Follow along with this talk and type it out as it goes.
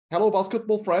Hello,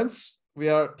 basketball friends. We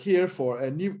are here for a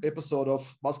new episode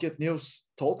of Basket News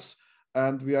Talks,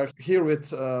 and we are here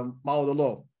with Mao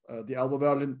Dolo, the Alba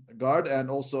Berlin guard, and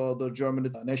also the German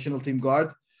national team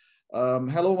guard.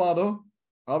 Hello, Mado.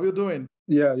 How are you doing?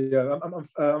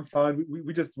 I'm fine.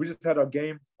 We just had our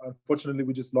game. Unfortunately,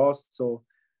 we just lost. So,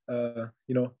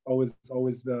 always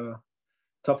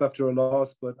tough after a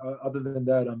loss. But other than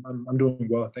that, I'm doing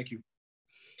well. Thank you.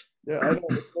 Yeah, I know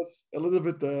it was a little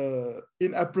bit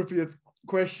inappropriate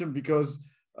question because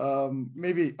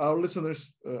maybe our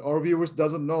listeners, our viewers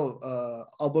doesn't know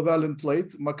Alba Berlin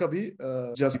played Maccabi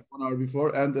just 1 hour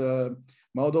before, and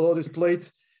Maudolodis played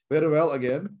very well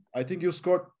again. I think you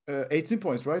scored 18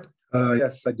 points, right?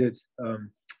 Yes, I did.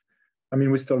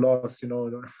 We still lost.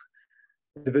 The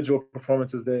individual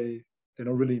performances they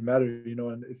don't really matter.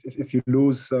 And if you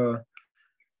lose,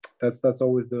 that's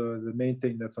always the main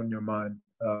thing that's on your mind.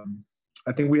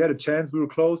 I think we had a chance. We were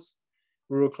close.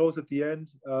 We were close at the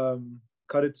end.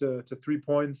 Cut it to 3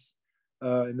 points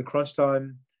in the crunch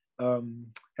time.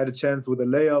 Had a chance with a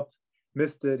layup,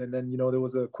 missed it, and then there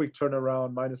was a quick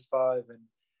turnaround, -5, and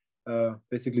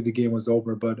basically the game was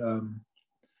over. But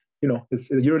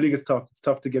EuroLeague is tough. It's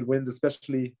tough to get wins,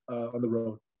 especially on the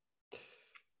road.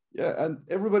 Yeah, and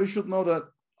everybody should know that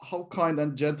how kind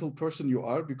and gentle person you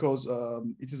are, because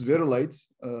it is very late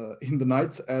in the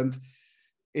night, and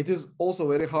it is also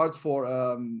very hard for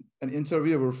an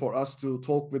interviewer for us to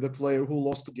talk with a player who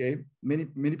lost the game.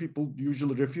 Many people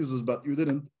usually refuses, but you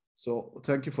didn't. So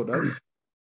thank you for that.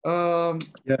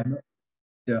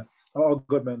 Yeah. All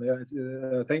good, man. Yeah,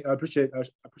 I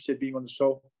appreciate being on the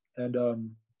show, and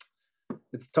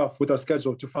it's tough with our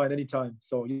schedule to find any time.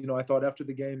 So I thought after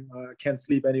the game I can't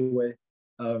sleep anyway.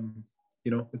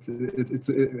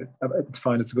 It's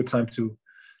fine. It's a good time to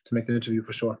make the interview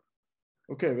for sure.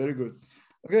 Okay, very good.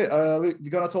 Okay, we're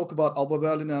gonna talk about Alba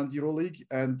Berlin and EuroLeague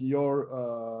and your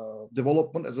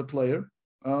development as a player.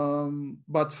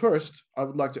 But first, I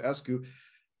would like to ask you,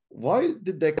 why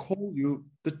did they call you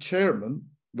the chairman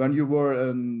when you were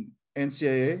in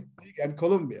NCAA League and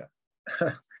Columbia?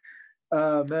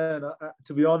 Man,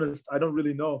 to be honest, I don't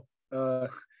really know.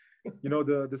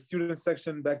 The student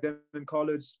section back then in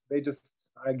college,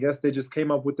 I guess they just came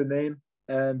up with the name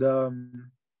and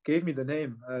gave me the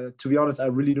name. To be honest, I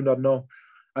really do not know.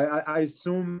 I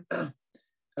assume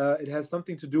it has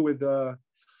something to do with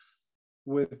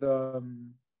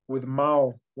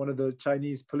Mao, one of the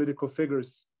Chinese political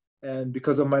figures, and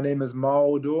because of my name is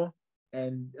Mao Do,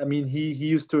 and I mean he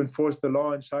used to enforce the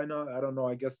law in China. I don't know.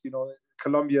 I guess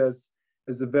Columbia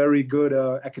is a very good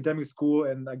academic school,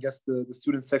 and I guess the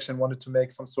student section wanted to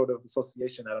make some sort of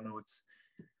association. I don't know.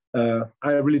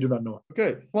 I really do not know.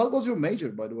 Okay, what was your major,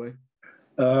 by the way?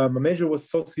 My major was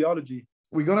sociology.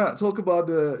 We're gonna talk about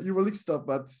the EuroLeague stuff,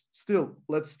 but still,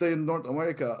 let's stay in North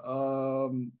America.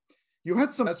 You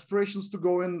had some aspirations to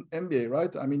go in NBA,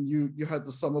 right? I mean, you had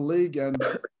the summer league and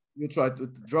you tried to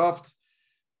draft.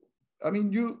 I mean,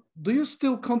 do you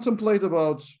still contemplate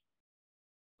about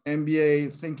NBA,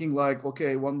 thinking like,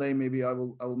 okay, one day maybe I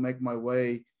will make my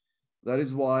way. That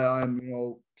is why I'm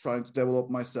trying to develop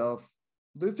myself.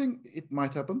 Do you think it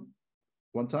might happen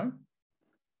one time?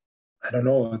 I don't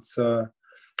know. It's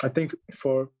I think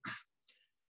for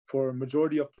a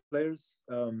majority of players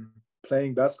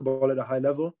playing basketball at a high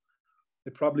level,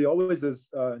 it probably always is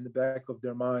in the back of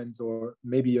their minds, or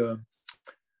maybe a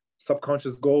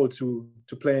subconscious goal to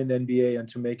play in the NBA and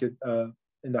to make it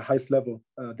in the highest level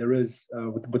there is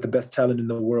with the best talent in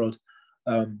the world.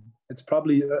 It's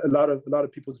probably a lot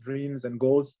of people's dreams and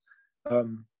goals.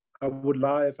 I would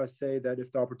lie if I say that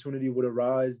if the opportunity would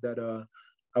arise that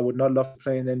I would not love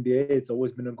playing the NBA. It's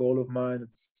always been a goal of mine.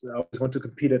 I always want to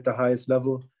compete at the highest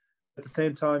level. At the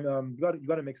same time, you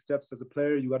got to make steps as a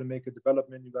player. You got to make a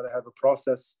development. You got to have a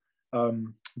process.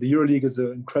 The EuroLeague is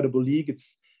an incredible league.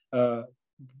 It's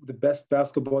the best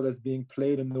basketball that's being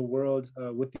played in the world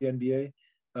with the NBA.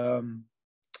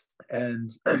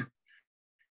 And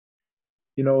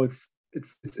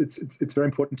it's very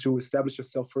important to establish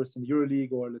yourself first in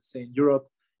EuroLeague, or let's say in Europe,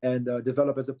 and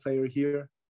develop as a player here,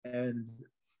 and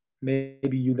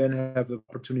maybe you then have the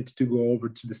opportunity to go over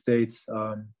to the States.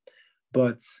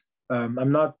 But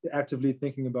I'm not actively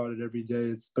thinking about it every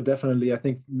day. But definitely, I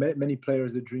think many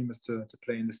players, their dream is to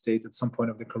play in the States at some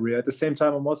point of their career. At the same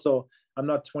time, I'm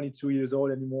not 22 years old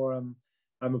anymore.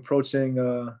 I'm approaching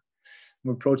the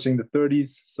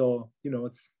 30s. So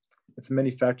it's many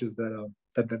factors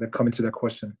that come into that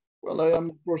question. Well, I am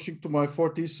approaching to my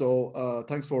 40s, so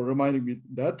thanks for reminding me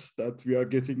that we are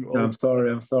getting old. I'm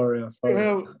sorry. We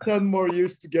have 10 more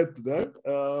years to get to that.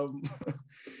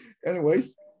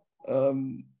 Anyways,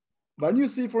 when you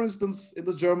see, for instance, in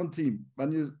the German team,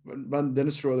 when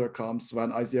Dennis Schroeder comes,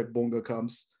 when Isaac Bonga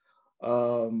comes,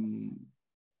 um,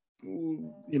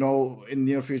 in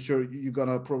near future you're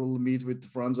gonna probably meet with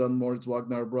Franz and Moritz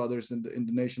Wagner brothers in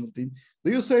the national team.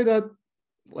 Do you say that,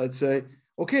 let's say,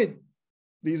 okay,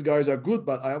 these guys are good,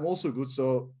 but I am also good,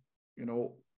 so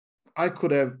I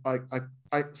could have,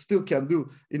 I still can do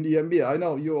in the NBA. I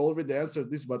know you already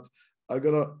answered this, but I'm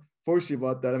gonna force you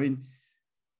about that. I mean,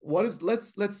 what is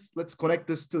let's connect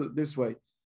this to this way: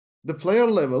 the player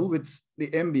level with the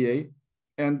NBA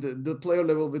and the player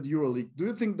level with EuroLeague. Do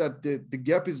you think that the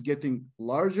gap is getting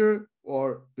larger,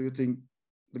 or do you think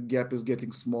the gap is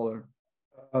getting smaller?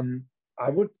 Um, I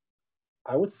would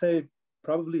I would say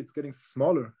probably it's getting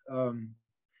smaller.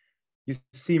 You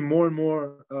see more and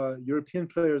more European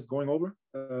players going over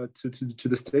to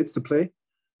the States to play,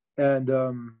 and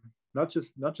not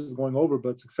just going over,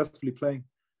 but successfully playing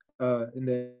in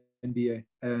the NBA.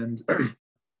 And I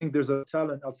think there's a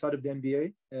talent outside of the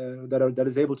NBA that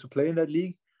is able to play in that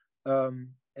league.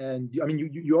 And I mean,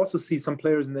 you also see some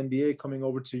players in the NBA coming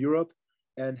over to Europe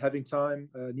and having time,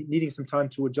 needing some time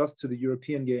to adjust to the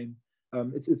European game.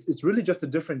 It's really just a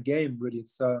different game, really.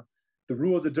 It's the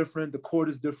rules are different, the court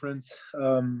is different,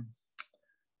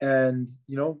 and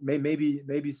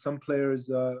maybe some players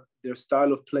their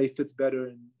style of play fits better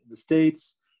in the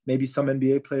States. Maybe some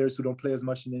NBA players who don't play as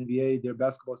much in the NBA, their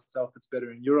basketball style fits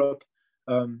better in Europe.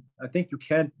 I think you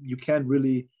can't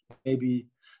really maybe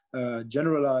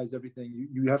generalize everything.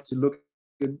 You have to look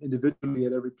individually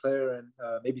at every player and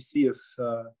maybe see if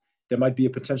there might be a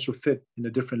potential fit in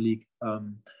a different league.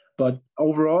 But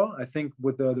overall, I think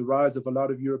with the rise of a lot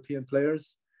of European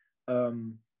players,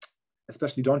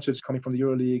 especially Doncic coming from the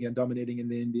EuroLeague and dominating in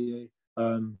the NBA,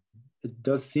 it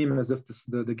does seem as if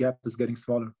the gap is getting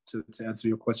smaller, to answer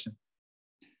your question.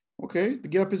 Okay, the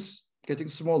gap is getting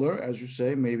smaller, as you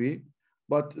say, maybe.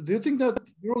 But do you think that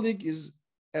EuroLeague is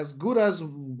as good as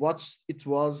what it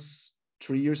was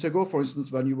 3 years ago? For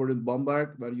instance, when you were in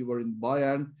Bamberg, when you were in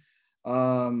Bayern,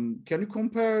 can you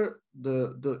compare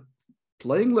the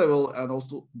playing level and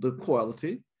also the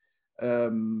quality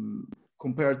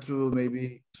compared to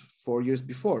maybe 4 years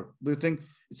before? Do you think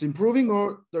it's improving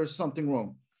or there's something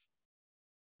wrong?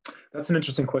 That's an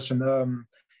interesting question.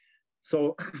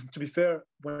 So to be fair,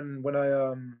 when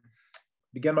I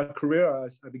began my career,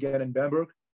 I began in Bamberg,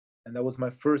 and that was my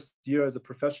first year as a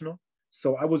professional.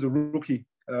 So I was a rookie.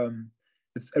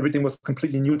 Everything was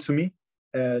completely new to me,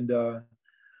 and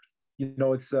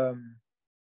it's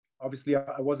obviously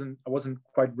I wasn't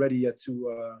quite ready yet to,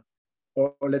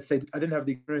 or let's say I didn't have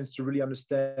the experience to really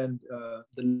understand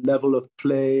the level of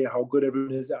play, how good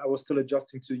everyone is. I was still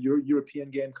adjusting to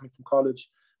European game coming from college.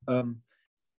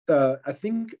 I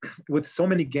think with so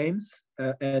many games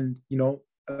and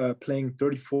playing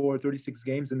 34, 36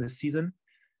 games in the season,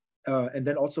 and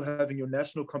then also having your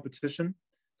national competition.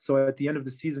 So at the end of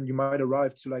the season, you might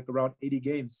arrive to like around 80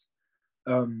 games.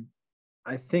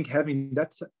 I think having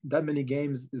that many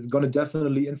games is going to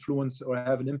definitely influence or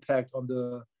have an impact on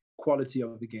the quality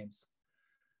of the games,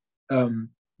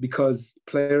 because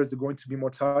players are going to be more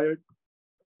tired.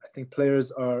 I think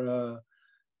players are.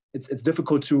 It's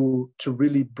difficult to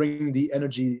really bring the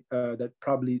energy that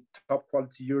probably top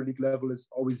quality EuroLeague level is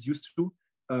always used to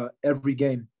every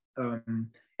game,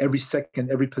 every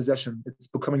second, every possession. It's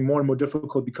becoming more and more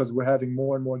difficult because we're having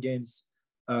more and more games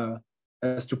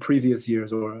as to previous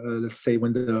years, or let's say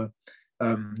when the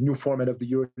new format of the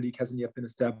EuroLeague hasn't yet been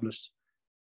established.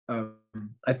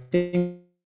 I think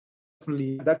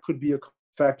definitely that could be a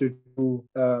factor to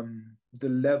the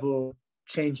level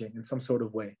changing in some sort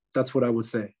of way. That's what I would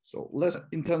say. So less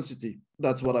intensity.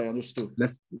 That's what I understood.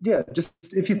 Just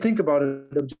if you think about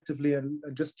it objectively and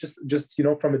just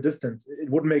from a distance, it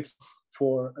would make sense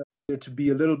for there to be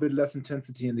a little bit less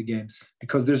intensity in the games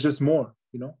because there's just more.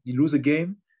 You lose a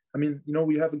game. I mean,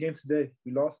 we have a game today.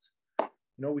 We lost.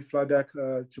 We fly back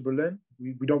to Berlin.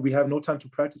 We have no time to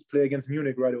practice, play against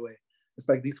Munich right away. It's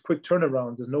like these quick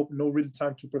turnarounds. There's no real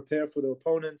time to prepare for the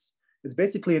opponents. It's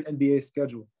basically an NBA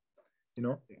schedule,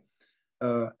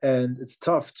 and it's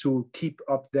tough to keep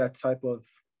up that type of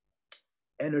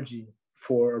energy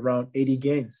for around 80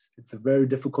 games. It's a very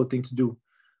difficult thing to do.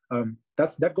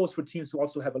 That goes for teams who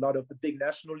also have a lot of the big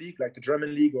national league, like the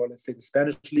German league, or let's say the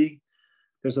Spanish league.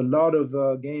 There's a lot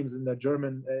of games in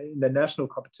the national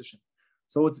competition.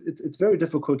 So it's very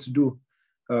difficult to do.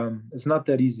 It's not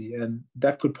that easy, and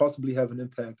that could possibly have an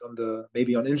impact on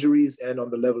maybe on injuries and on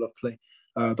the level of play.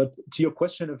 But to your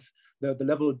question of the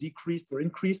level decreased or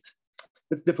increased,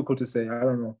 it's difficult to say. I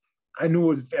don't know. I knew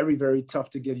it was very, very tough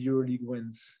to get EuroLeague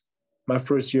wins my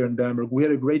first year in Bamberg. We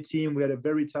had a great team. We had a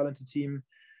very talented team.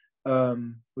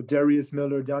 with Darius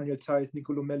Miller, Daniel Theis,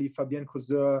 Nicolo Melli, Fabien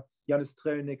Causeur, Janis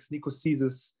Strelnieks, Nico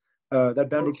Sizes. That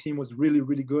Bamberg team was really,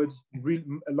 really good.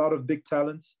 A lot of big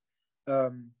talents.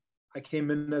 I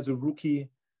came in as a rookie,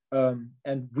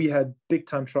 and we had big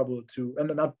time trouble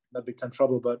and not big time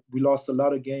trouble, but we lost a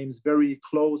lot of games, very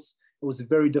close. It was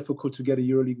very difficult to get a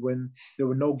EuroLeague win. There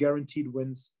were no guaranteed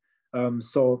wins.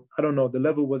 So I don't know, the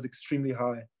level was extremely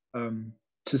high.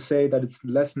 To say that it's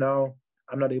less now,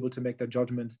 I'm not able to make that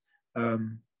judgment.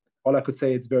 All I could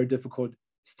say, it's very difficult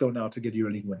still now to get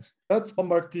EuroLeague wins. That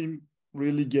Bamberg team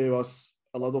really gave us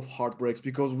a lot of heartbreaks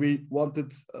because we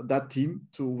wanted that team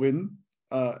to win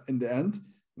in the end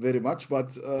very much,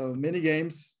 but many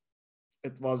games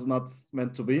it was not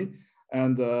meant to be.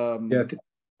 And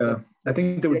I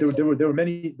think there were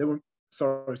many.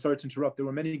 Sorry to interrupt. There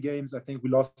were many games I think we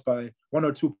lost by 1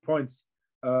 or 2 points.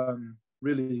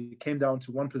 Really came down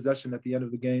to one possession at the end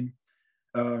of the game,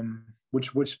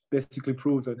 which basically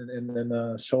proves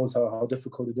and shows how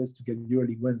difficult it is to get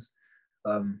EuroLeague wins.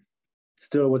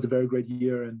 Still, it was a very great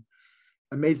year and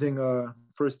amazing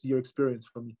first year experience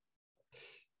for me.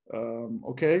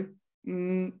 Okay,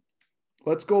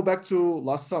 let's go back to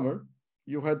last summer.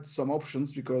 You had some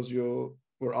options because you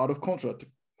were out of contract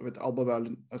with Alba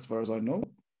Berlin, as far as I know.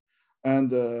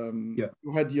 And you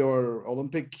had your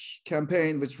Olympic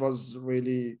campaign, which was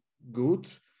really good.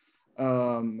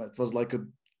 It was like a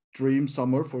dream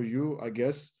summer for you, I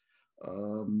guess,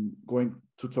 going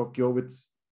to Tokyo with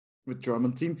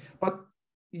German team. But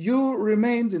you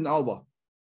remained in Alba.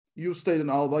 You stayed in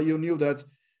Alba. You knew that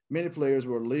many players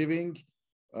were leaving.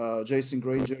 Jason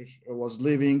Granger was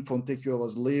leaving. Fontecchio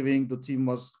was leaving. The team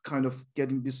was kind of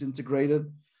getting disintegrated.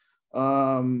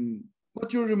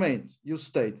 But you remained. You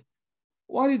stayed.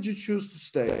 Why did you choose to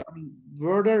stay? I mean,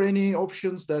 were there any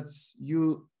options that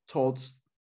you thought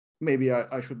maybe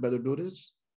I should better do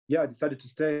this? Yeah, I decided to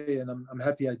stay, and I'm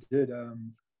happy I did.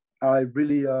 I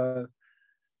really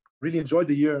really enjoyed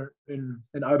the year in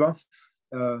Alba,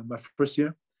 my first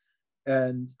year,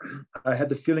 and I had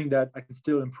the feeling that I can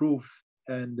still improve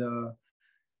and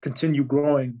continue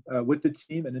growing with the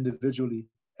team and individually,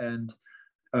 and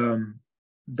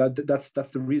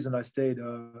that's the reason I stayed.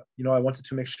 I wanted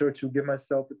to make sure to give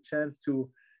myself a chance to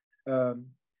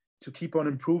keep on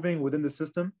improving within the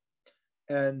system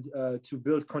and to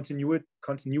build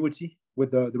continuity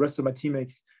with the rest of my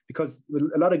teammates, because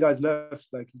a lot of guys left,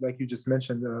 like you just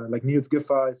mentioned, like Niels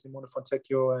Giffey, Simone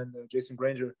Fontecchio, and Jason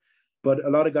Granger, but a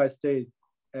lot of guys stayed,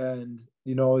 and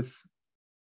it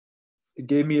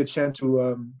gave me a chance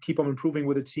to keep on improving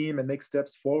with the team and make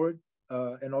steps forward,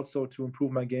 and also to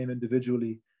improve my game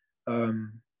individually.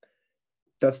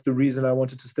 That's the reason I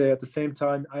wanted to stay. At the same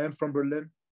time, I am from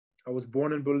Berlin. I was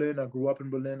born in Berlin. I grew up in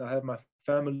Berlin. I have my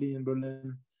family in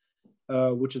Berlin,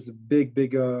 which is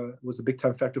was a big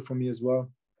time factor for me as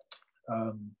well.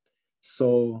 I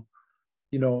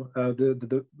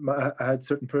had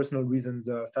certain personal reasons,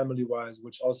 family wise,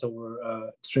 which also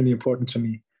were extremely important to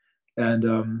me. And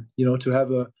to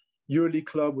have a EuroLeague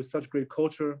club with such great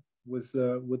culture, with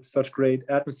such great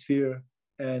atmosphere,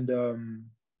 and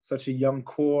such a young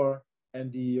core,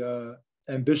 and the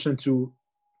ambition to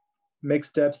make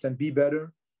steps and be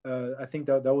better. I think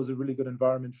that was a really good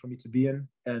environment for me to be in,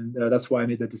 and that's why I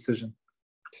made that decision.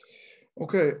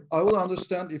 Okay, I will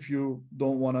understand if you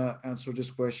don't want to answer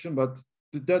this question, but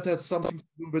did that have something to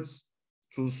do with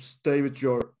to stay with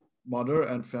your mother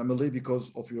and family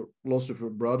because of your loss of your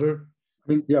brother?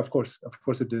 I mean, yeah, of course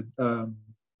it did.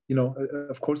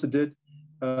 Of course it did.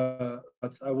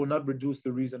 But I will not reduce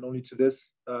the reason only to this.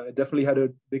 It definitely had a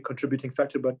big contributing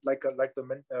factor, but like the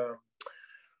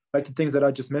things that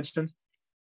I just mentioned,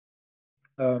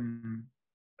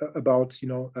 about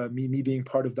me being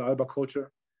part of the Alba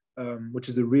culture, which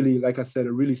is a really, like I said,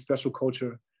 a really special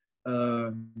culture,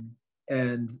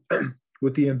 and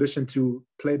with the ambition to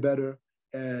play better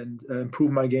and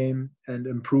improve my game and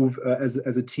improve as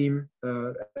a team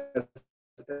to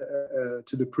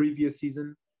the previous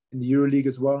season in the EuroLeague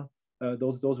as well.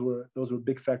 Those were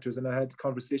big factors, and I had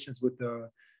conversations with the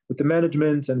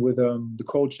management and with the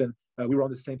coach, and we were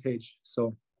on the same page.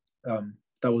 So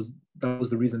that was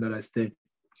the reason that I stayed.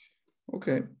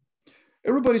 Okay,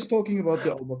 everybody's talking about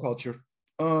the Alba culture.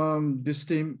 This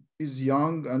team is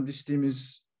young and this team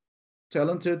is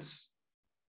talented.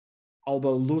 Alba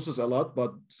loses a lot,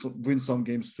 but wins some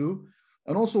games too.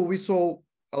 And also we saw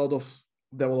a lot of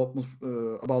development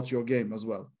about your game as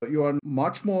well. You are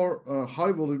much more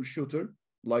high volume shooter,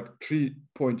 like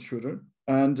 3-point shooter.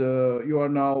 And you are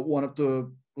now one of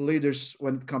the leaders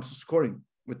when it comes to scoring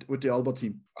with the Alba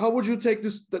team. How would you take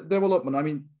this development? I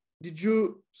mean, did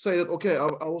you say that, okay,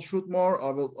 I will shoot more,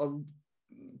 I will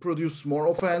produce more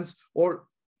offense, or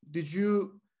did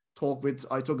you talk with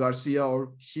Aito Garcia,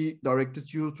 or he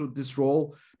directed you to this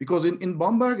role? Because in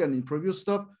Bamberg and in previous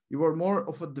stuff, you were more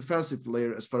of a defensive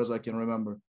player, as far as I can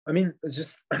remember. I mean, it's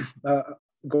just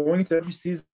going into every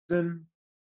season,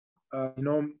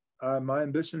 my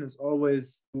ambition is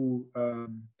always to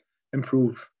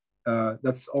improve.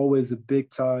 That's always a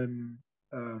big time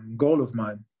goal of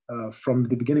mine from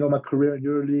the beginning of my career in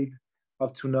EuroLeague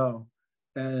up to now.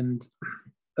 And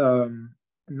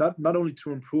not only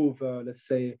to improve, let's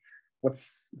say,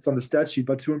 what's on the stat sheet,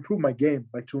 but to improve my game,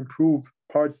 like to improve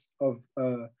parts of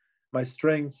my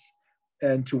strengths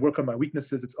and to work on my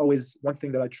weaknesses. It's always one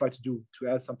thing that I try to do, to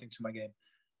add something to my game.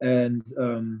 And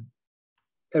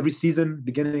every season,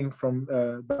 beginning from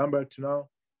Bamberg to now,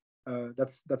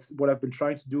 that's what I've been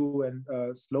trying to do, and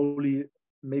slowly,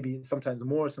 maybe sometimes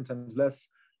more, sometimes less,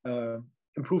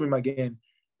 improving my game.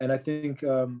 And I think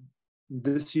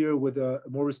this year, with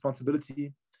more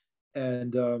responsibility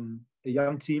and a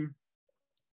young team,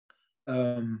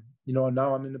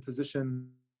 now I'm in a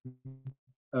position,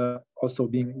 also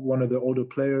being one of the older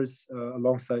players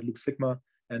alongside Luke Sigma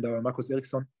and Marcus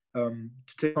Eriksson, to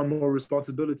take on more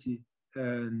responsibility.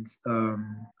 And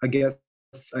I guess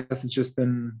it's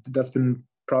that's been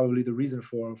probably the reason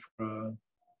for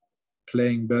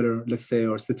playing better, let's say,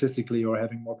 or statistically, or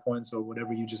having more points, or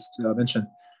whatever you just mentioned.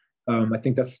 I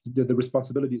think that's the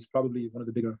responsibility is probably one of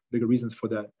the bigger reasons for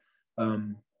that.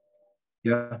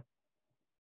 Yeah.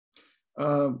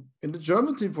 In the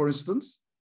German team, for instance,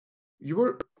 you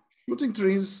were shooting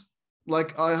threes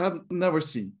like I have never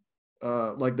seen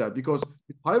like that, because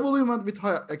high volume and with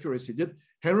high accuracy. Did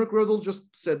Henrik Rödel just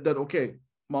said that, okay,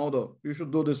 Maudo, you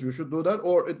should do this, you should do that,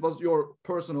 or it was your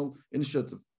personal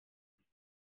initiative?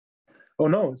 Oh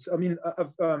no! I mean,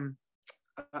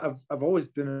 I've always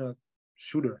been a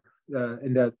shooter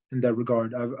in that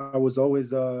regard. I was always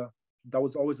that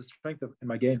was always a strength in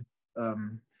my game.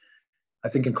 I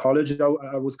think in college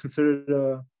I was considered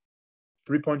a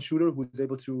three-point shooter who was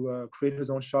able to create his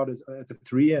own shot at the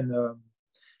three, and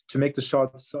to make the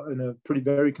shots in a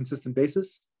very consistent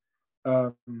basis.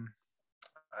 I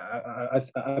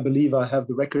believe I have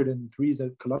the record in threes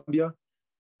at Columbia,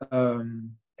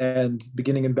 and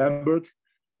beginning in Bamberg.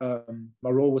 My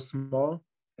role was small,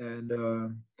 and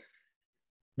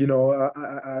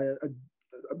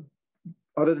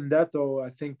other than that, though, I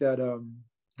think that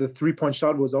the three-point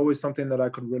shot was always something that I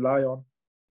could rely on.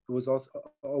 It was also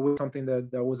always something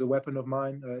that was a weapon of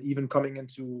mine, even coming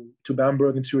into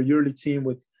Bamberg, into a EuroLeague team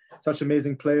with such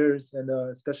amazing players, and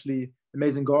especially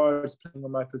amazing guards playing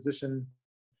on my position.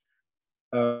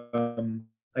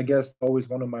 I guess always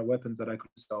one of my weapons that I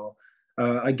could sell.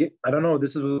 I don't know.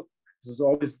 This is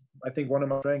always, I think, one of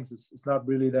my strengths. It's not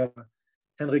really that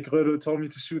Henrik Rödel told me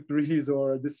to shoot threes,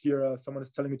 or this year someone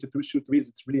is telling me to shoot threes.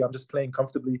 It's really, I'm just playing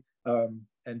comfortably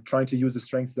and trying to use the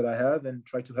strengths that I have and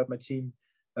try to help my team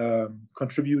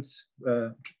contribute,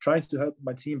 trying to help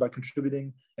my team by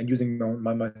contributing and using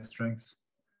my strengths.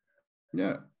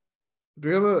 Yeah. Do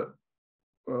you have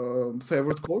a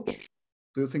favorite coach?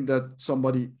 Do you think that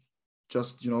somebody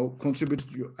just, contributed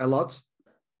to you a lot?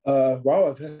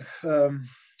 Wow,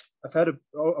 I've had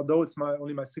although it's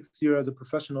only my 6th year as a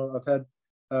professional, I've had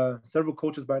several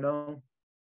coaches by now,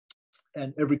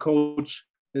 and every coach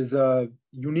is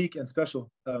unique and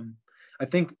special. I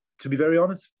think, to be very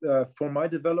honest, for my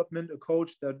development, a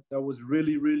coach that was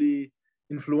really, really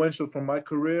influential for my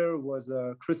career was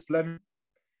Chris Fleming,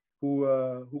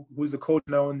 who's a coach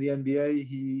now in the NBA.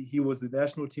 He was the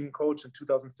national team coach in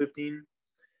 2015.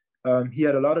 He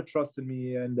had a lot of trust in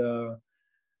me, and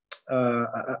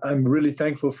I'm really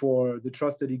thankful for the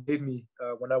trust that he gave me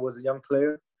when I was a young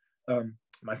player.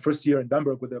 My first year in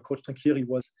Bamberg with Coach Tankiri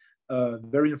was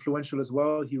very influential as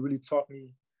well. He really taught me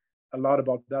a lot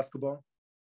about basketball.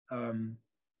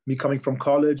 Me coming from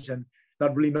college and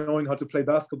not really knowing how to play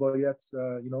basketball yet,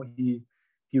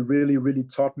 he really, really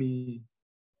taught me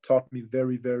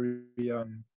very, very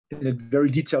in a very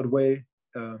detailed way,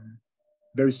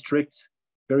 very strict,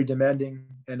 very demanding,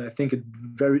 and I think it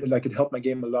helped my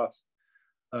game a lot.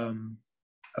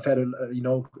 I've had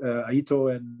Aito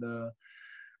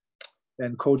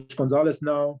and Coach Gonzalez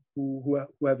now, who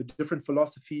have a different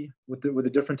philosophy with a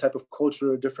different type of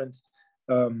culture, a different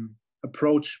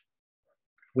approach,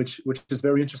 which is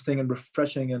very interesting and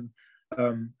refreshing, and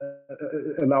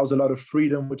allows a lot of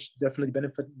freedom, which definitely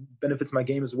benefits my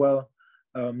game as well.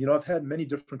 I've had many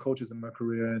different coaches in my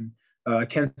career, and I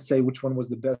can't say which one was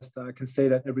the best. I can say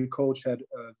that every coach had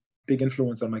a big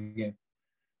influence on my game.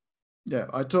 Yeah,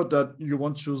 I thought that you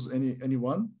won't choose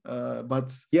anyone,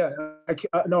 but yeah,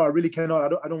 no, I really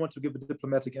cannot. I don't want to give a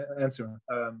diplomatic answer.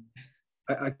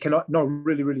 I cannot. No,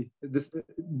 really. This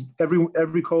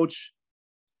every coach.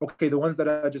 Okay, the ones that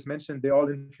I just mentioned, they all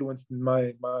influenced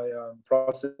my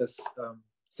process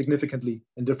significantly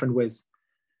in different ways,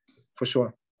 for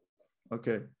sure.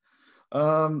 Okay.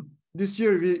 This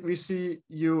year we see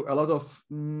you a lot of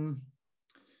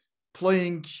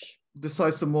playing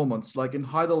decisive moments, like in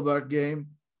Heidelberg game.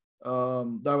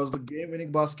 There was the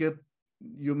game-winning basket.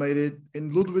 You made it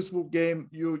in Ludwigsburg game.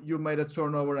 You made a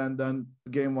turnover and then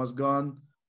the game was gone.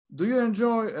 Do you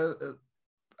enjoy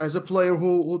as a player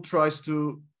who tries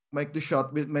to make the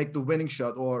shot, make the winning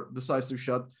shot or decisive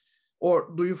shot,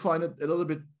 or do you find it a little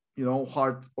bit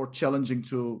hard or challenging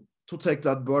to take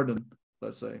that burden?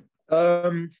 Let's say.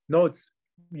 No, it's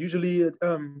usually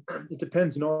it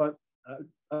depends.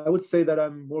 I would say that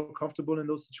I'm more comfortable in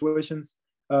those situations,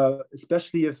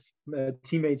 especially if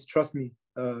teammates trust me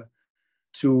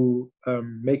to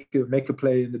make a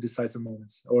play in the decisive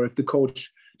moments, or if the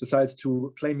coach decides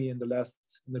to play me in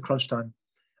the crunch time.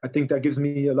 I think that gives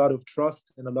me a lot of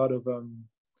trust and a lot of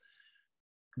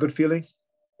good feelings,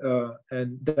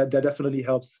 and that definitely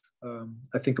helps.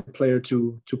 I think a player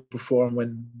to perform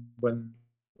when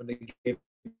the game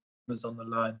is on the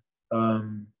line.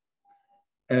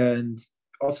 And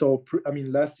also,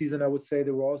 last season I would say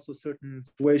there were also certain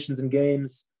situations in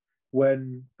games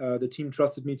when the team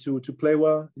trusted me to play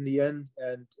well in the end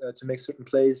and to make certain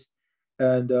plays,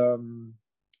 and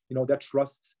that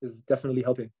trust is definitely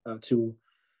helping to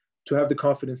have the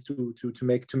confidence to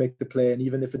make the play, and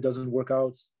even if it doesn't work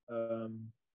out,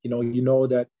 you know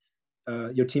that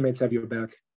your teammates have your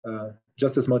back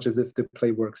just as much as if the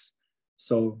play works.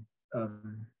 So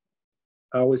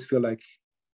I always feel like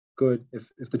good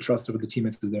if the trust of the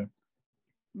teammates is there.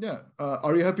 Yeah.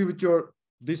 Are you happy with your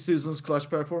this season's clutch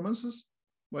performances,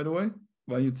 by the way,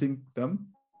 when you think them?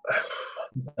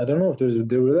 I don't know if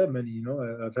there were that many.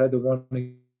 I've had the one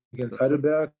against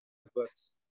Heidelberg, but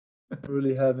I don't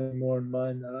really have any more in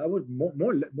mind. I would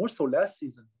more so last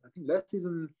season. I think last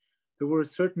season there were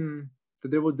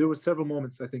several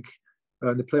moments. I think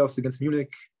in the playoffs against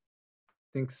Munich.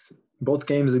 I think both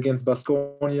games against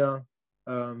Baskonia.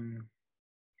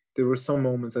 There were some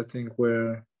moments I think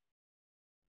where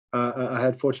I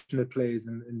had fortunate plays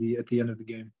at the end of the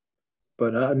game.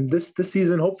 But this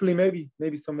season, hopefully,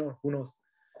 maybe some more. Who knows?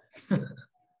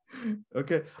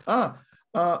 Okay.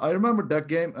 I remember that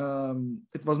game.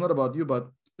 It was not about you,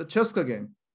 but the CSKA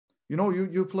game.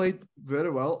 You played very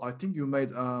well. I think you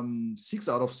made 6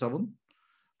 out of 7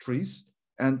 threes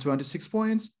and 26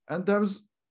 points. And there was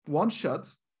one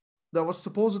shot that was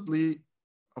supposedly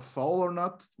a foul or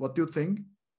not. What do you think?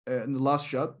 In the last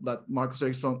shot that Marcus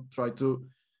Ericsson tried to,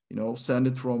 send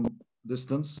it from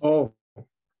distance. Oh,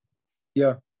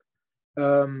 yeah.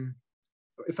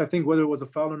 If I think whether it was a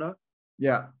foul or not.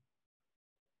 Yeah.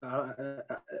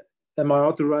 Am I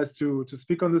authorized to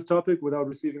speak on this topic without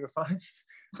receiving a fine?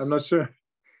 I'm not sure.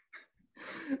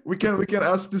 We can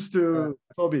ask this to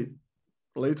Toby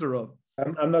later on.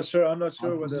 I'm not sure. I'm not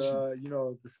sure whether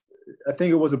I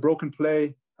think it was a broken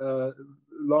play,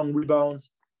 long rebounds,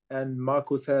 and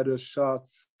Marcus had a shot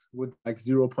with like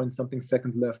 0 point something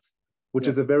seconds left, which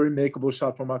is a very makeable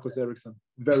shot for Marcus Ericsson.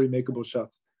 Very makeable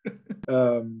shot.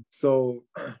 So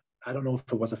I don't know if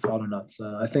it was a foul or not.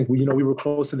 I think we were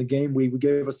close in the game. We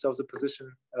gave ourselves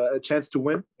a chance to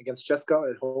win against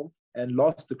CSKA at home and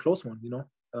lost the close one.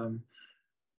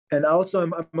 And also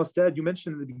I must add, you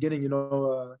mentioned in the beginning,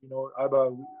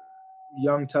 Alba,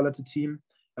 young talented team.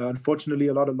 Unfortunately,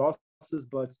 a lot of losses,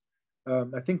 but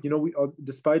I think we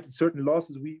despite certain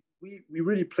losses, we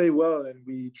really play well and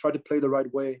we try to play the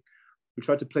right way. We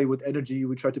try to play with energy.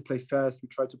 We try to play fast. We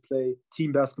try to play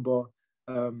team basketball.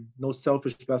 No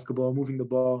selfish basketball, moving the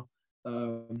ball,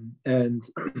 and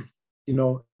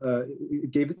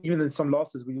it gave, even in some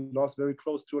losses, we lost very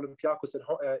close to Olympiacos at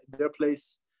home, in their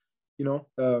place.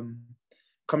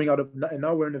 Coming out of, and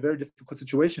now we're in a very difficult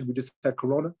situation. We just had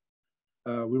Corona.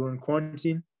 We were in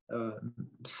quarantine.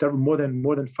 More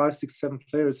than 5, 6, 7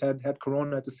 players had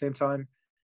Corona at the same time,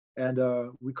 and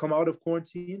we come out of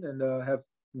quarantine and have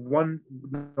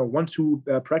two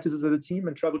practices as a team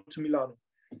and travel to Milano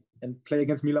and play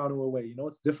against Milano away.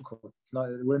 It's difficult.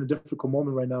 We're in a difficult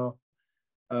moment right now.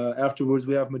 Afterwards,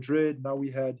 we have Madrid. Now we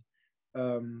had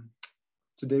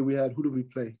today we had, who do we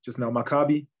play just now?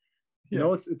 Maccabi.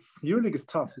 It's EuroLeague is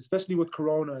tough, especially with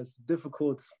Corona. It's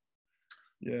difficult.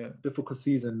 Yeah, difficult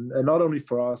season, and not only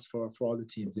for us, for all the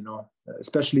teams.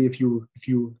 Especially if you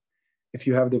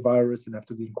have the virus and have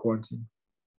to be in quarantine.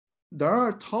 There are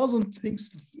 1,000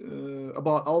 things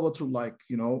about Alba to like.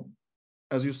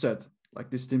 As you said, like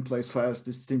this team plays fast,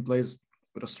 this team plays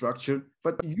with a structure,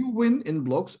 but you win in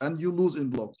blocks and you lose in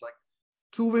blocks. Like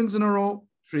 2 wins in a row,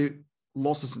 3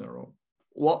 losses in a row.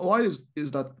 Why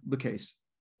is that the case,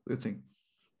 do you think?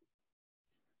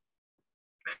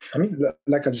 I mean,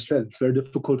 like I just said, it's very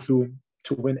difficult to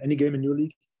win any game in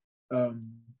EuroLeague.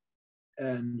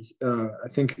 And I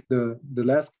think the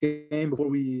last game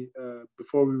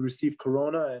before we received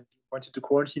Corona and went into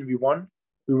quarantine, we won.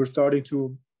 We were starting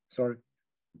to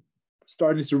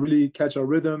really catch our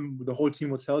rhythm. The whole team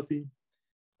was healthy,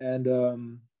 and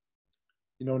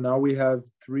now we have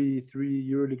three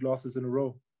EuroLeague losses in a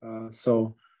row.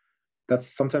 So that's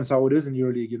sometimes how it is in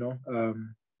EuroLeague.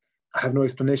 I have no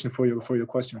explanation for your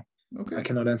question. Okay. I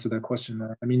cannot answer that question.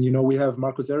 I mean, we have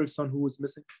Marcus Eriksson, who was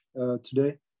missing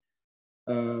today,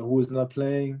 who is not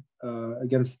playing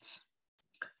against.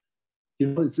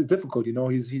 It's difficult.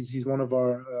 He's one of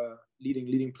our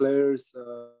leading players,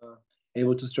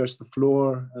 able to stretch the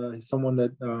floor. He's someone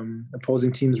that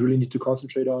opposing teams really need to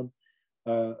concentrate on.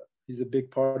 He's a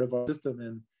big part of our system,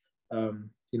 and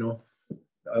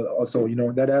also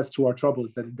that adds to our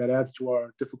troubles. That adds to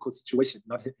our difficult situation.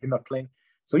 Not him not playing.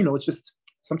 So it's just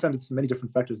sometimes it's many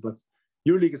different factors. But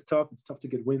EuroLeague is tough. It's tough to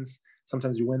get wins.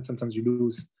 Sometimes you win. Sometimes you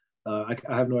lose. I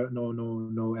have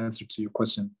no answer to your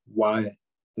question. Why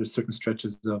there's certain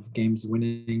stretches of games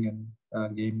winning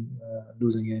and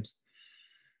losing games.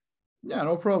 Yeah,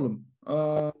 no problem.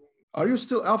 Are you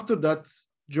still after that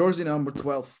jersey number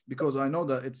 12? Because I know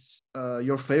that it's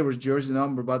your favorite jersey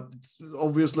number, but it's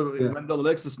obviously Wendell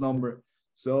Alexis number.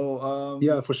 So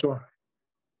yeah, for sure.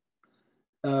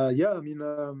 I mean,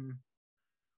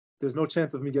 there's no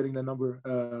chance of me getting that number.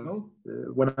 No?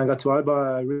 When I got to Alba,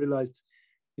 I realized,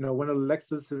 Wendell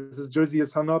Alexis, his jersey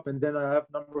is hung up, and then I have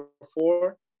number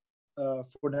 4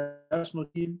 for the national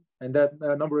team, and that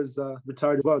number is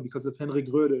retired as well because of Henrik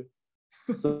Röde.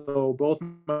 So both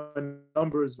my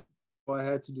numbers, I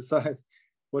had to decide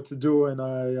what to do, and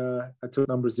I took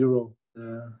number 0.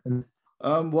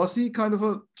 Was he kind of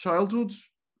a childhood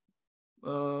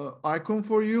icon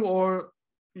for you, or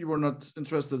you were not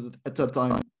interested at that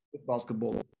time in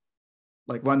basketball,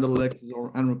 like Wendell Alexis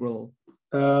or Henrik Röde?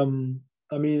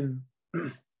 I mean,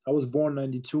 I was born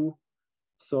 92,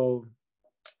 so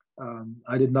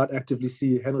I did not actively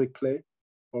see Henrik play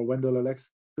or Wendell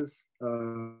Alexis.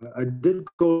 I did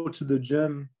go to the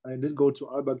gym. I did go to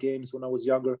Alba games when I was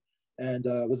younger, and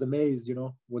was amazed.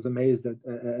 Was amazed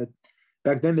at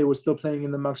back then they were still playing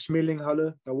in the Max Schmeling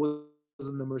Halle. That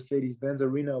wasn't the Mercedes-Benz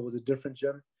Arena. It was a different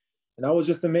gym, and I was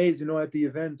just amazed. At the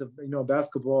event of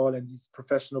basketball and these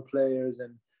professional players,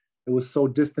 and it was so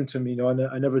distant to me.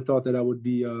 I never thought that I would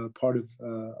be part of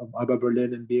Alba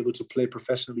Berlin and be able to play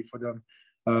professionally for them.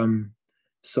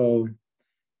 So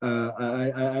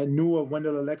I knew of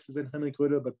Wendell Alexis and Henrik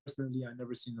Röde, but personally, I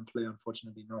never seen them play,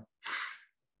 unfortunately, no.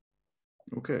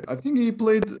 Okay, I think he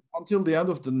played until the end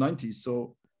of the 90s,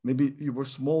 so maybe you were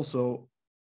small, so...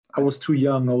 I was too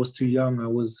young.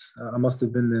 I must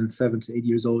have been then 7 to 8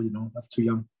 years old, that's too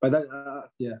young. But that,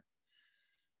 yeah.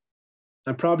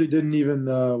 I probably didn't even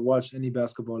watch any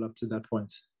basketball up to that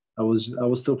point. I was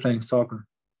still playing soccer.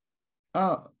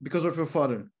 Because of your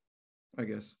father, I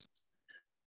guess.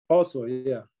 Also,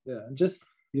 yeah. Just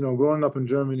growing up in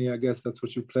Germany, I guess that's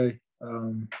what you play.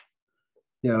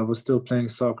 I was still playing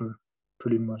soccer,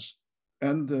 pretty much.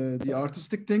 And the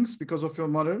artistic things because of your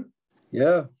mother?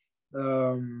 Yeah,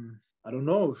 I don't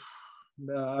know.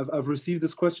 I've received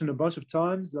this question a bunch of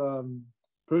times.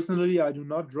 Personally, I do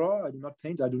not draw. I do not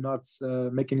paint. I do not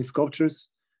make any sculptures.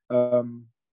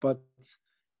 But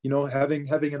having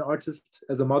an artist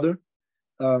as a mother,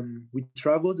 we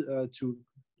traveled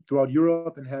throughout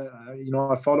Europe, and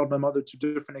I followed my mother to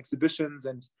different exhibitions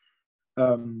and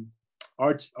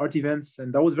art events,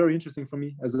 and that was very interesting for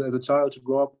me as a child to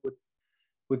grow up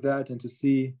with that and to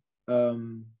see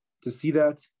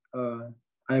that.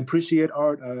 I appreciate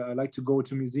art. I like to go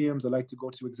to museums. I like to go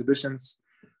to exhibitions.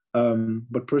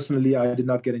 But personally, I did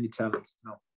not get any talent.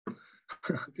 No.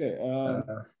 Okay.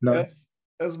 No.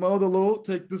 As Maudolo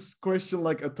take this question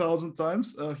like 1,000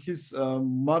 times. His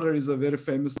mother is a very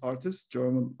famous artist,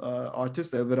 German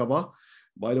artist, Elvira Bach,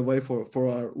 by the way, for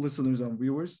our listeners and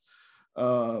viewers.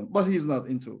 But he's not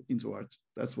into art.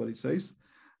 That's what he says.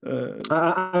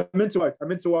 I'm into art.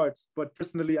 I'm into art, but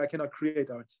personally, I cannot create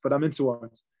art. But I'm into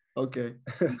art. Okay.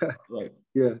 Right.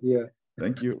 Yeah.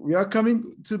 Thank you. We are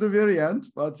coming to the very end,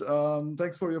 but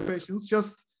thanks for your patience.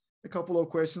 Just a couple of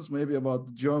questions, maybe about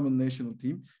the German national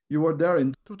team. You were there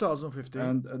in 2015,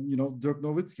 and Dirk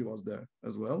Nowitzki was there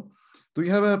as well. Do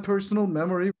you have a personal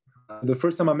memory? The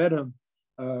first time I met him,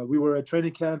 we were at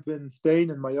training camp in Spain,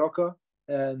 in Mallorca,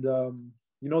 and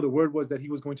the word was that he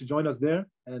was going to join us there,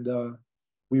 and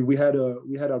we had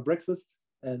our breakfast,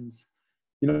 and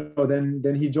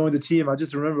then he joined the team. I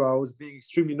just remember I was being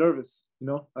extremely nervous.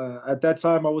 At that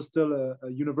time I was still a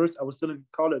university. I was still in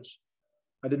college.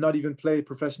 I did not even play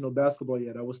professional basketball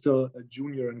yet. I was still a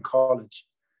junior in college.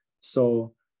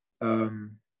 So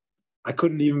I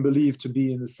couldn't even believe to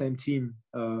be in the same team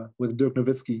with Dirk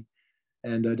Nowitzki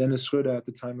and Dennis Schröder at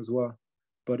the time as well.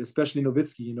 But especially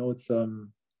Nowitzki,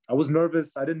 I was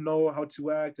nervous. I didn't know how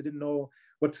to act. I didn't know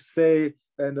what to say.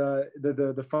 And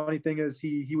the funny thing is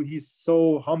he's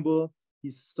so humble.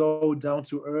 He's so down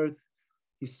to earth.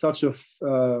 He's such a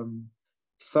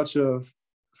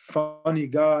funny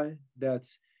guy that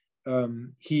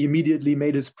he immediately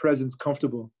made his presence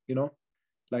comfortable,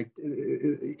 like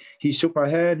he shook my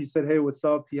hand, he said, "Hey, what's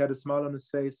up?" He had a smile on his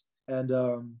face, and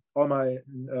all my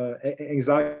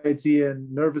anxiety and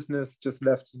nervousness just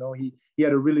left. He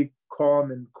had a really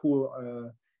calm and cool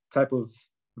type of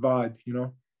vibe.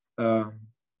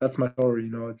 That's my story.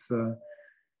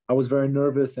 I was very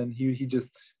nervous, and he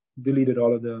just deleted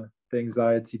all of the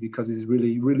anxiety because he's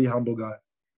really, really humble guy.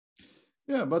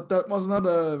 Yeah, but that was not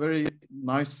a very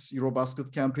nice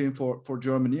Eurobasket campaign for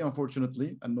Germany,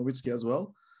 unfortunately, and Nowitzki as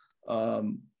well.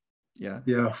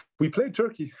 Yeah. We played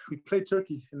Turkey.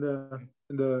 In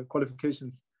the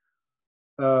qualifications.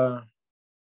 We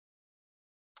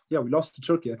lost to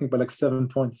Turkey, I think, by like 7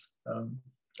 points,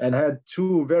 and had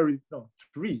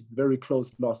three very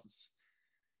close losses.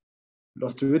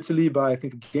 Lost to Italy by, I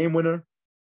think, a game winner.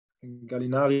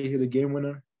 Gallinari hit a game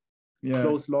winner. Yeah.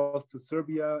 Close loss to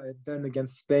Serbia, and then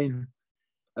against Spain,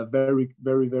 a very,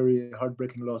 very, very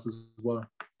heartbreaking loss as well.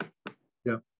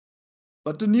 Yeah.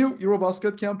 But the new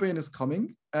Eurobasket campaign is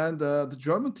coming, and the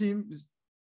German team is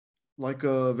like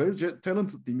a very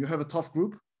talented team. You have a tough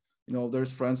group.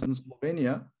 There's France and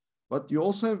Slovenia, but you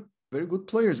also have very good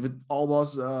players with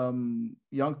Alba's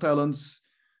young talents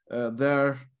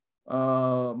there.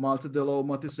 Malte Delo,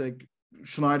 Matisek,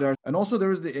 Schneider. And also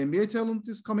there is the NBA talent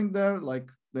is coming there, like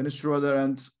Dennis Schroeder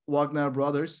and Wagner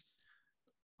brothers.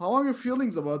 How are your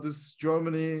feelings about this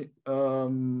Germany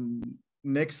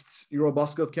next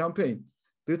Eurobasket campaign?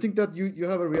 Do you think that you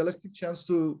have a realistic chance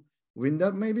to win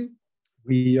that maybe?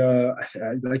 We,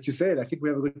 like you said, I think we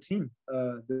have a good team.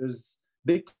 There's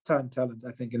big time talent,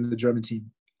 I think, in the German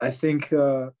team. I think,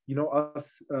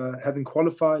 us having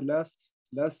qualified last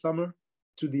summer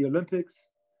to the Olympics,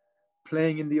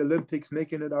 playing in the Olympics,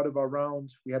 making it out of our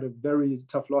round. We had a very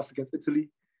tough loss against Italy,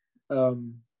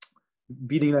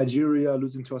 beating Nigeria,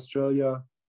 losing to Australia,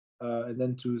 and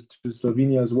then to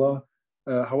Slovenia as well.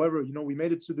 However, we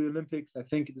made it to the Olympics. I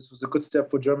think this was a good step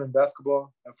for German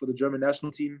basketball, for the German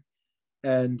national team.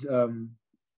 And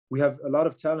we have a lot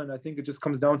of talent. I think it just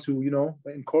comes down to,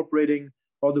 incorporating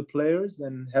all the players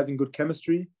and having good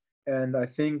chemistry. And I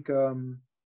think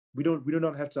we do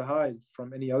not have to hide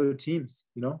from any other teams,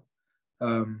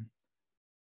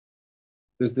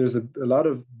 There's a lot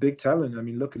of big talent. I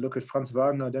mean, look at Franz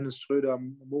Wagner, Dennis Schröder,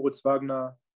 Moritz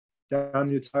Wagner,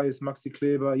 Daniel Theis, Maxi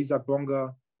Kleber, Isaac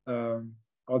Bonga,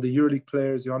 all the EuroLeague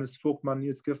players, Johannes Vogtmann,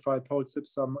 Nils Giffey, Paul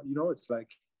Zipser. It's like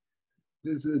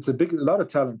it's a lot of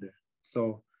talent there.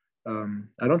 So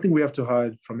I don't think we have to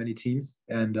hide from any teams.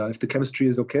 And if the chemistry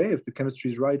is okay, if the chemistry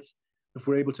is right, if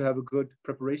we're able to have a good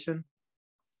preparation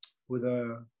with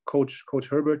Coach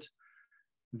Herbert,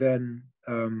 then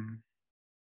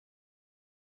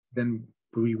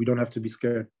we don't have to be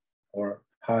scared or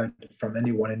hide from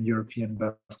anyone in European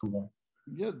basketball.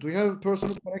 Yeah. Do you have a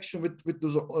personal connection with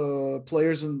those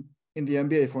players in the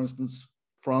NBA, for instance,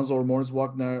 Franz or Moritz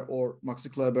Wagner or Maxi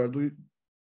Kleber? Do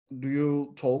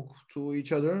you talk to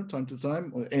each other time to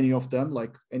time, or any of them,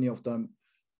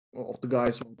 of the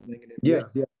guys who are playing in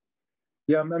NBA?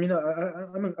 Yeah. I mean,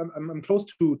 I'm close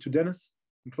to Dennis.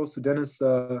 I'm close to Dennis.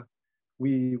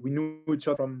 We knew each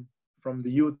other from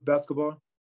the youth basketball.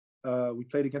 We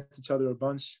played against each other a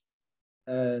bunch,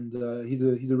 and he's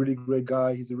a really great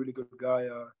guy. He's a really good guy.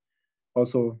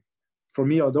 Also, for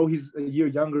me, although he's a year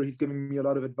younger, he's giving me a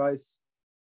lot of advice,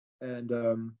 and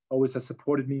always has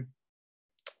supported me.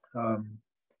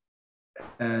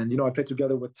 And I play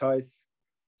together with Theis,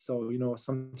 so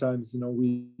sometimes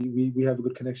we have a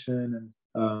good connection, and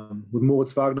with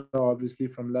Moritz Wagner, obviously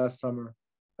from last summer,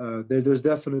 there's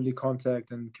definitely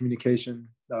contact and communication.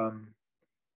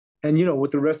 And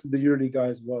with the rest of the EuroLeague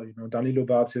guys as well, Danilo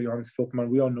Bartel, Johannes Vogtmann,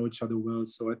 we all know each other well.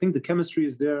 So I think the chemistry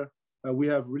is there. We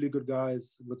have really good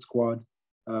guys with squad.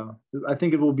 I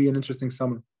think it will be an interesting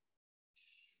summer.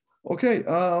 Okay,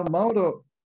 Mauro,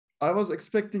 I was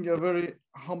expecting a very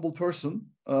humble person.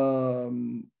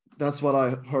 That's what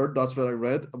I heard. That's what I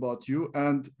read about you.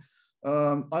 And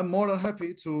I'm more than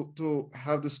happy to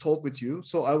have this talk with you.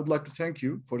 So I would like to thank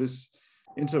you for this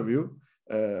interview.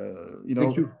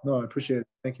 Thank you. No, I appreciate it.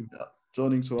 Thank you.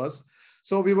 Joining to us.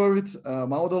 So we were with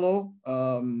Maudolo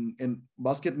in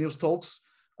Basket News Talks.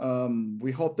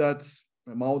 We hope that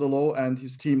Maudolo and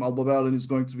his team Alba Berlin is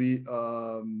going to be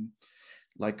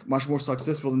like much more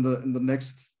successful in the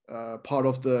next part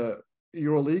of the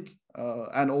EuroLeague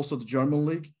and also the German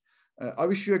League. I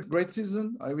wish you a great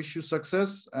season. I wish you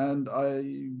success, and I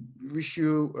wish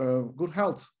you good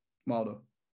health, Maudo.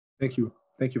 Thank you.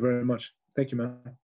 Thank you very much. Thank you, man.